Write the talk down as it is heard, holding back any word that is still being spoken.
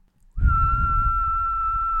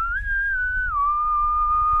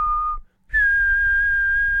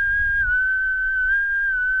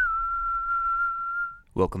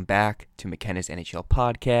Welcome back to McKenna's NHL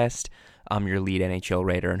podcast. I'm your lead NHL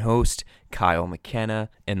writer and host, Kyle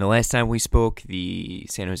McKenna. And the last time we spoke, the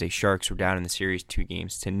San Jose Sharks were down in the series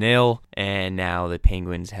 2-0, and now the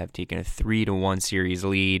Penguins have taken a 3-1 series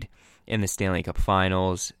lead in the Stanley Cup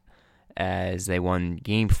Finals as they won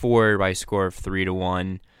Game 4 by a score of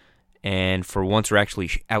 3-1. And for once, were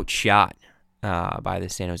actually outshot by the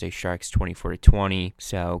San Jose Sharks 24-20.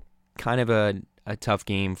 So kind of a tough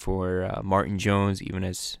game for Martin Jones, even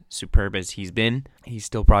as superb as he's been. He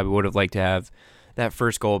still probably would have liked to have that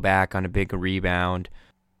first goal back on a big rebound.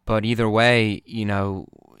 But either way,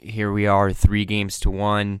 here we are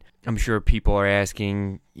 3-1. I'm sure people are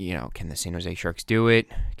asking, can the San Jose Sharks do it?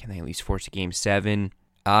 Can they at least force a Game 7?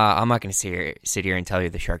 I'm not going to sit here and tell you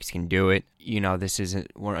the Sharks can do it. This is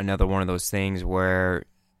another one of those things where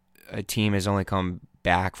a team has only come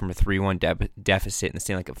back from a 3-1 deficit in the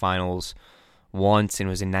Stanley Cup Finals once, and it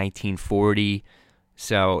was in 1940.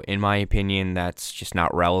 So, in my opinion, that's just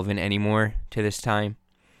not relevant anymore to this time.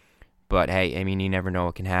 But hey, you never know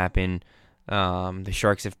what can happen. The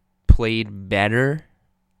Sharks have played better,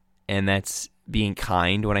 and that's being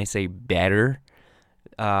kind when I say better,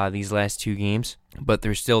 these last two games. But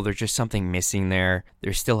there's just something missing there.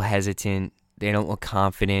 They're still hesitant. They don't look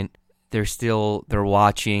confident. They're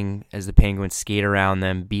watching as the Penguins skate around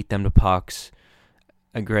them, beat them to pucks,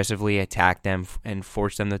 aggressively attack them, and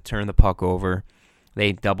force them to turn the puck over.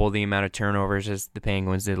 They double the amount of turnovers as the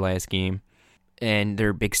Penguins did last game. And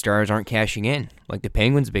their big stars aren't cashing in like the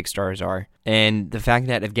Penguins' big stars are. And the fact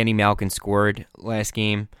that Evgeny Malkin scored last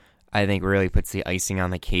game, I think really puts the icing on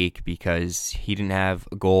the cake because he didn't have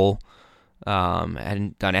a goal,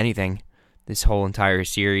 hadn't done anything this whole entire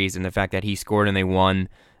series. And the fact that he scored and they won,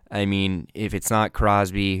 if it's not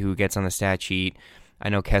Crosby who gets on the stat sheet, I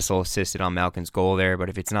know Kessel assisted on Malkin's goal there, but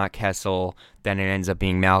if it's not Kessel, then it ends up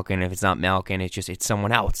being Malkin. If it's not Malkin, it's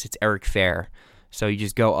someone else. It's Eric Fehr. So you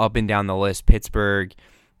just go up and down the list. Pittsburgh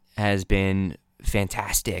has been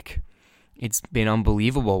fantastic. It's been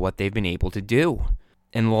unbelievable what they've been able to do,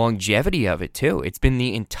 and longevity of it too. It's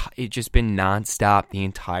just been nonstop the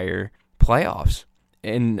entire playoffs.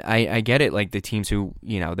 And I get it. Like the teams who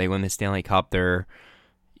they win the Stanley Cup, they're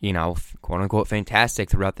quote unquote fantastic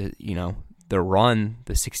throughout the run,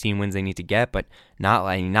 the 16 wins they need to get, but not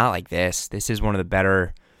like this. This is one of the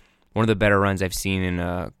better runs I've seen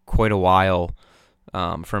in quite a while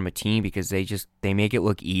from a team, because they make it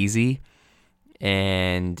look easy,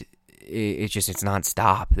 and it's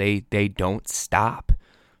nonstop. They don't stop.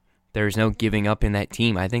 There's no giving up in that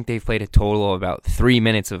team. I think they've played a total of about 3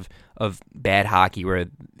 minutes of bad hockey where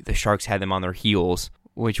the Sharks had them on their heels,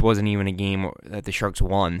 which wasn't even a game that the Sharks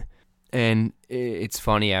won. And it's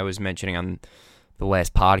funny, I was mentioning on the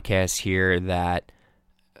last podcast here that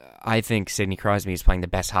I think Sidney Crosby is playing the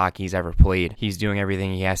best hockey he's ever played. He's doing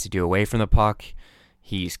everything he has to do away from the puck.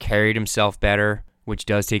 He's carried himself better, which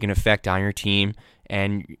does take an effect on your team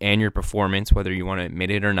and your performance, whether you want to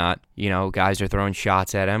admit it or not. Guys are throwing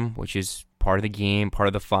shots at him, which is part of the game, part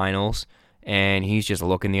of the finals, and he's just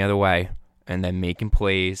looking the other way and then making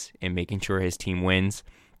plays and making sure his team wins.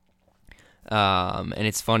 And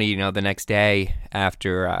it's funny, the next day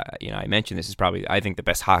after, I mentioned this is probably, I think, the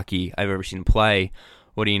best hockey I've ever seen play.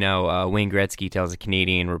 What do you know? Wayne Gretzky tells a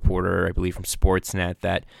Canadian reporter, I believe from Sportsnet,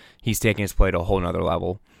 that he's taking his play to a whole nother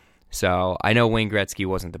level. So I know Wayne Gretzky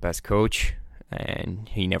wasn't the best coach, and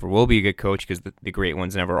he never will be a good coach because the great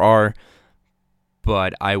ones never are.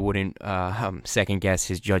 But I wouldn't second guess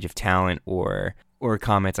his judge of talent or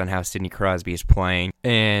comments on how Sidney Crosby is playing.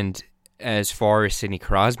 And as far as Sidney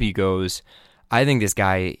Crosby goes, I think this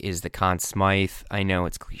guy is the Conn Smythe. I know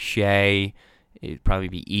it's cliche. It'd probably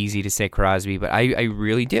be easy to say Crosby, but I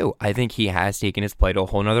really do. I think he has taken his play to a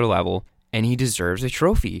whole nother level, and he deserves a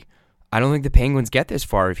trophy. I don't think the Penguins get this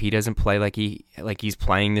far if he doesn't play like he's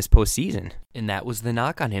playing this postseason. And that was the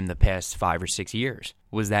knock on him the past 5 or 6 years,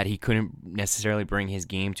 was that he couldn't necessarily bring his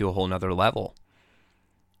game to a whole nother level.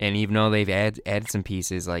 And even though they've added some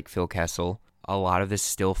pieces like Phil Kessel, a lot of this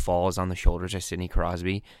still falls on the shoulders of Sidney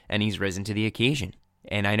Crosby, and he's risen to the occasion.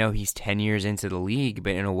 And I know he's 10 years into the league,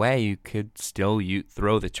 but in a way, you could still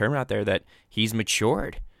throw the term out there that he's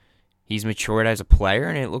matured. He's matured as a player,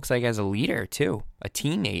 and it looks like as a leader, too, a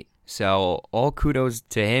teammate. So all kudos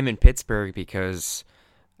to him in Pittsburgh because,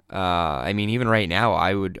 even right now,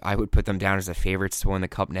 I would put them down as the favorites to win the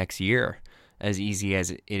Cup next year. As easy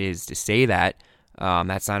as it is to say that,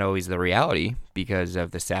 that's not always the reality because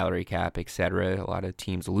of the salary cap, etc. A lot of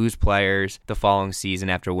teams lose players the following season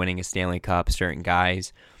after winning a Stanley Cup. Certain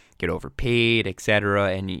guys get overpaid,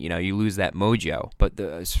 etc., and you lose that mojo. But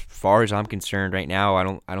as far as I'm concerned right now, I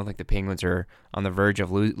don't think the Penguins are on the verge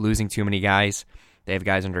of losing too many guys. They have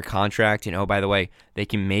guys under contract, and oh, by the way, they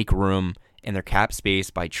can make room in their cap space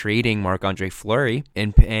by trading Marc-Andre Fleury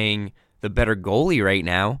and paying the better goalie right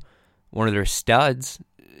now, one of their studs,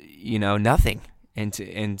 nothing, and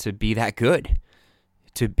to be that good,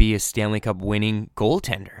 to be a Stanley Cup winning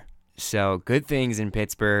goaltender. So good things in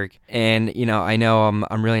Pittsburgh, and I know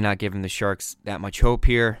I'm really not giving the Sharks that much hope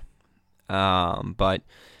here, but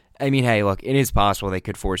I mean, hey, look, it is possible they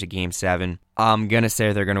could force a Game 7. I'm gonna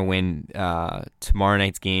say they're gonna win tomorrow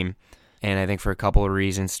night's game, and I think for a couple of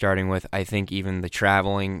reasons. Starting with, I think even the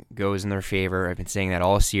traveling goes in their favor. I've been saying that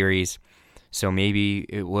all series, so maybe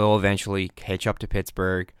it will eventually catch up to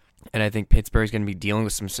Pittsburgh. And I think Pittsburgh's going to be dealing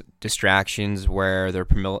with some distractions where their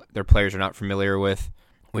players are not familiar with,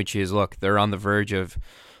 which is, look, they're on the verge of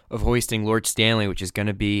hoisting Lord Stanley, which is going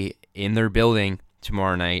to be in their building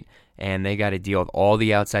tomorrow night, and they got to deal with all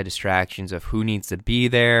the outside distractions of who needs to be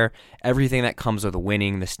there. Everything that comes with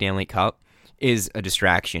winning the Stanley Cup is a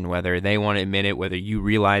distraction, whether they want to admit it, whether you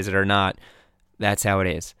realize it or not. That's how it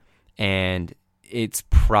is. And it's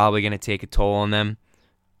probably going to take a toll on them,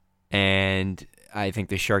 and I think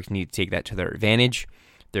the Sharks need to take that to their advantage.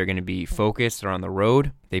 They're going to be focused. They're on the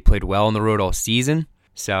road. They played well on the road all season.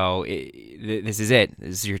 So this is it.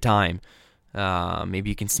 This is your time. Maybe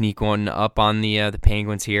you can sneak one up on the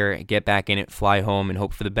Penguins here, get back in it, fly home, and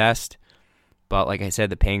hope for the best. But like I said,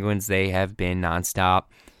 the Penguins, they have been nonstop.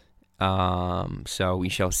 So we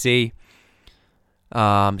shall see.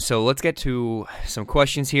 So let's get to some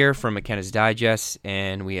questions here from McKenna's Digest.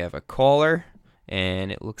 And we have a caller.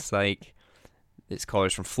 And it looks like this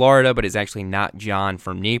caller's from Florida, but it's actually not John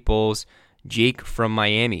from Naples. Jake from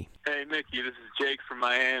Miami. Hey, Mickey, this is Jake from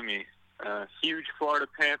Miami. Huge Florida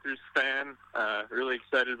Panthers fan. Really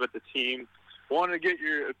excited about the team. Wanted to get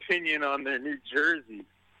your opinion on their new jerseys.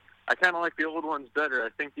 I kind of like the old ones better. I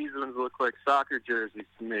think these ones look like soccer jerseys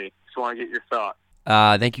to me. Just want to get your thoughts.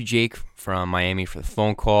 Thank you, Jake from Miami, for the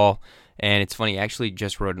phone call. And it's funny, I actually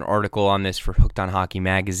just wrote an article on this for Hooked on Hockey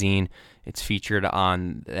Magazine. It's featured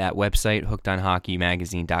on that website,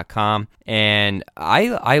 hookedonhockeymagazine.com. And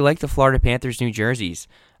I like the Florida Panthers new jerseys.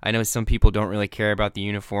 I know some people don't really care about the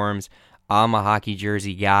uniforms. I'm a hockey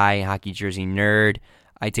jersey guy, hockey jersey nerd.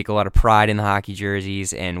 I take a lot of pride in the hockey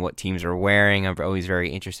jerseys and what teams are wearing. I'm always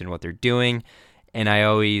very interested in what they're doing, and I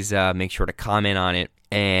always make sure to comment on it.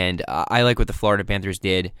 And I like what the Florida Panthers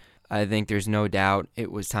did. I think there's no doubt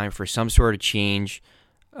it was time for some sort of change.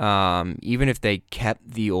 Even if they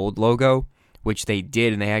kept the old logo, which they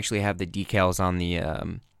did, and they actually have the decals on the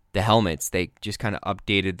helmets. They just kind of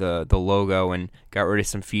updated the logo and got rid of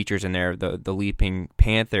some features in there. The Leaping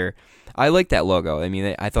Panther. I like that logo. I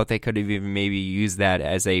mean, I thought they could have even maybe used that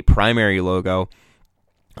as a primary logo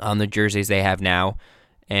on the jerseys they have now.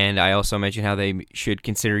 And I also mentioned how they should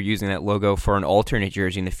consider using that logo for an alternate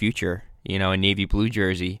jersey in the future, a navy blue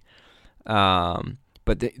jersey.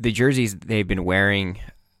 But the jerseys they've been wearing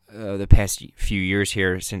the past few years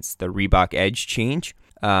here since the Reebok Edge change,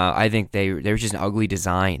 I think they were just an ugly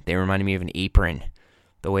design. They reminded me of an apron,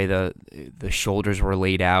 the way the shoulders were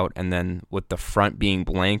laid out, and then with the front being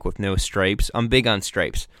blank with no stripes. I'm big on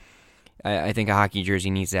stripes. I think a hockey jersey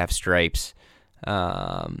needs to have stripes.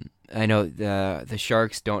 I know the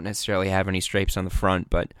Sharks don't necessarily have any stripes on the front,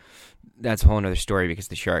 but that's a whole other story because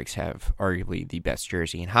the Sharks have arguably the best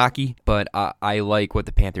jersey in hockey. But I like what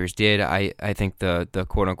the Panthers did. I think the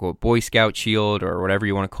quote-unquote Boy Scout shield, or whatever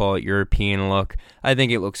you want to call it, European look, I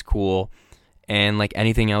think it looks cool. And like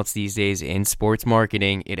anything else these days in sports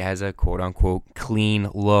marketing, it has a quote-unquote clean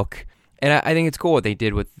look. And I think it's cool what they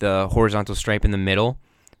did with the horizontal stripe in the middle.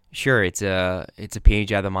 Sure, it's a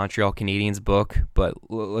page out of the Montreal Canadiens book, but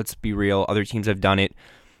let's be real, other teams have done it.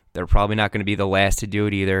 They're probably not going to be the last to do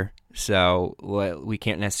it either, so we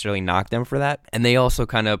can't necessarily knock them for that. And they also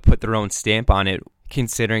kind of put their own stamp on it,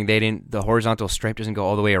 considering the horizontal stripe doesn't go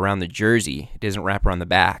all the way around the jersey. It doesn't wrap around the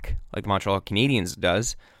back like the Montreal Canadiens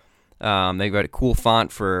does. They've got a cool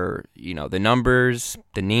font for the numbers,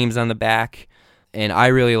 the names on the back, and I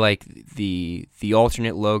really like the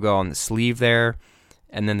alternate logo on the sleeve there.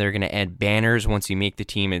 And then they're going to add banners once you make the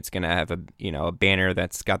team. It's going to have a banner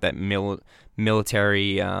that's got that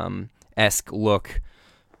military-esque look,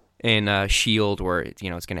 and a shield where it's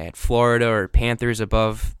going to add Florida or Panthers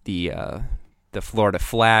above the Florida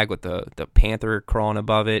flag with the panther crawling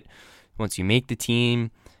above it once you make the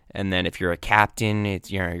team. And then if you're a captain,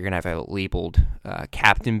 you're going to have a labeled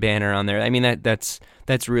captain banner on there. I mean that's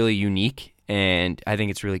really unique. And I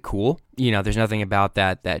think it's really cool. There's nothing about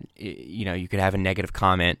that you could have a negative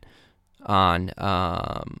comment on.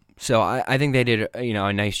 So I think they did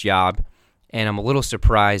a nice job. And I'm a little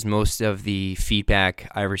surprised most of the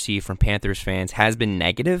feedback I received from Panthers fans has been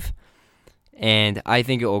negative. and I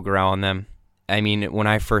think it will grow on them. I mean, when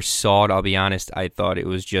I first saw it, I'll be honest, I thought it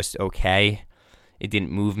was just okay. It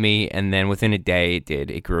didn't move me, and then within a day, it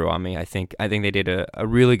did. It grew on me. I think they did a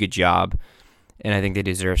really good job, and I think they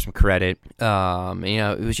deserve some credit.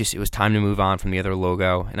 It was time to move on from the other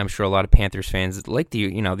logo, and I'm sure a lot of Panthers fans like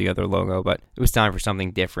the other logo, but it was time for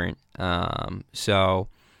something different. So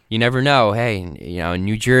you never know. Hey,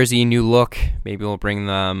 New Jersey, new look. Maybe we'll bring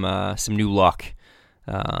them some new luck.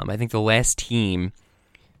 I think the last team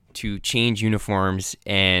to change uniforms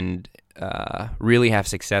and really have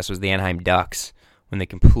success was the Anaheim Ducks. When they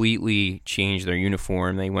completely changed their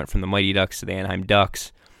uniform, they went from the Mighty Ducks to the Anaheim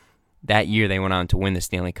Ducks. That year, they went on to win the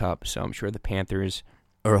Stanley Cup, so I'm sure the Panthers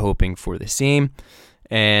are hoping for the same.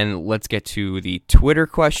 And let's get to the Twitter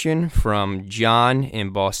question from John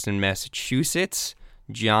in Boston, Massachusetts.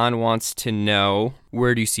 John wants to know,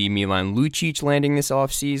 where do you see Milan Lucic landing this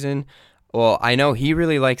offseason? Well, I know he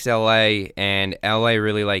really likes LA, and LA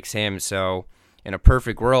really likes him, so in a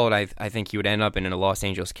perfect world, I think he would end up in a Los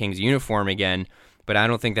Angeles Kings uniform again. But I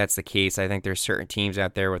don't think that's the case. I think there's certain teams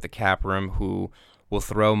out there with the cap room who will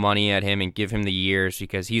throw money at him and give him the years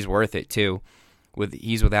because he's worth it too.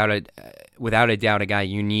 He's without a doubt a guy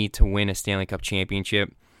you need to win a Stanley Cup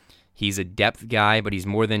championship. He's a depth guy, but he's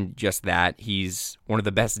more than just that. He's one of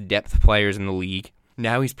the best depth players in the league.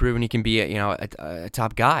 Now he's proven he can be a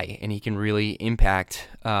top guy, and he can really impact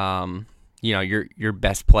your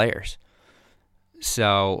best players.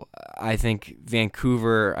 So I think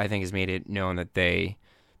Vancouver, has made it known that they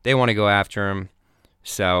want to go after him.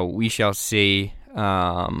 So we shall see.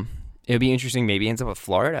 It'll be interesting. Maybe he ends up with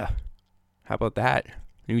Florida. How about that?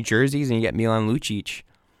 New Jersey's and you get Milan Lucic.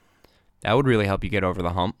 That would really help you get over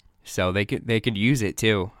the hump. So they could use it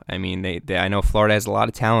too. I mean, I know Florida has a lot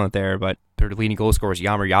of talent there, but their leading goal scorer was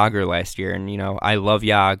Jaromir Jagr last year, and I love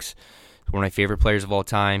Jags. He's one of my favorite players of all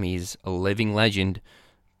time. He's a living legend.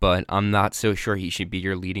 But I'm not so sure he should be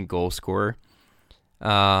your leading goal scorer. So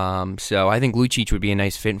I think Lucic would be a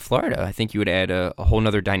nice fit in Florida. I think you would add a whole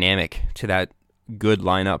nother dynamic to that good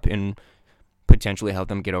lineup and potentially help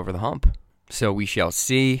them get over the hump. So we shall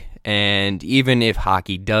see. And even if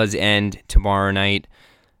hockey does end tomorrow night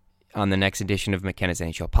on the next edition of McKenna's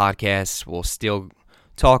NHL Podcast, we'll still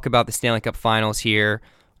talk about the Stanley Cup Finals here,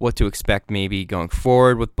 what to expect maybe going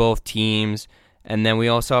forward with both teams, and then we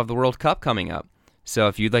also have the World Cup coming up. So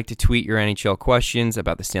if you'd like to tweet your NHL questions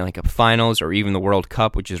about the Stanley Cup Finals or even the World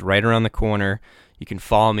Cup, which is right around the corner, you can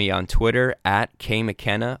follow me on Twitter at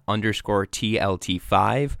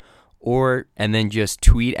KMcKenna_TLT5, and then just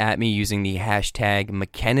tweet at me using the hashtag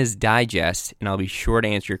McKenna's Digest, and I'll be sure to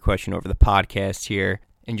answer your question over the podcast here.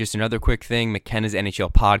 And just another quick thing, McKenna's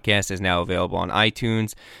NHL Podcast is now available on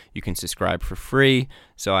iTunes. You can subscribe for free,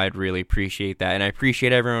 so I'd really appreciate that. And I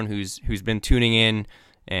appreciate everyone who's been tuning in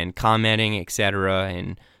and commenting, etc.,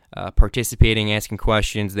 and participating, asking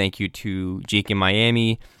questions. Thank you to Jake in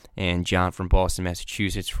Miami and John from Boston,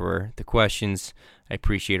 Massachusetts for the questions. I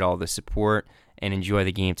appreciate all the support, and enjoy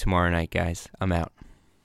the game tomorrow night, guys. I'm out.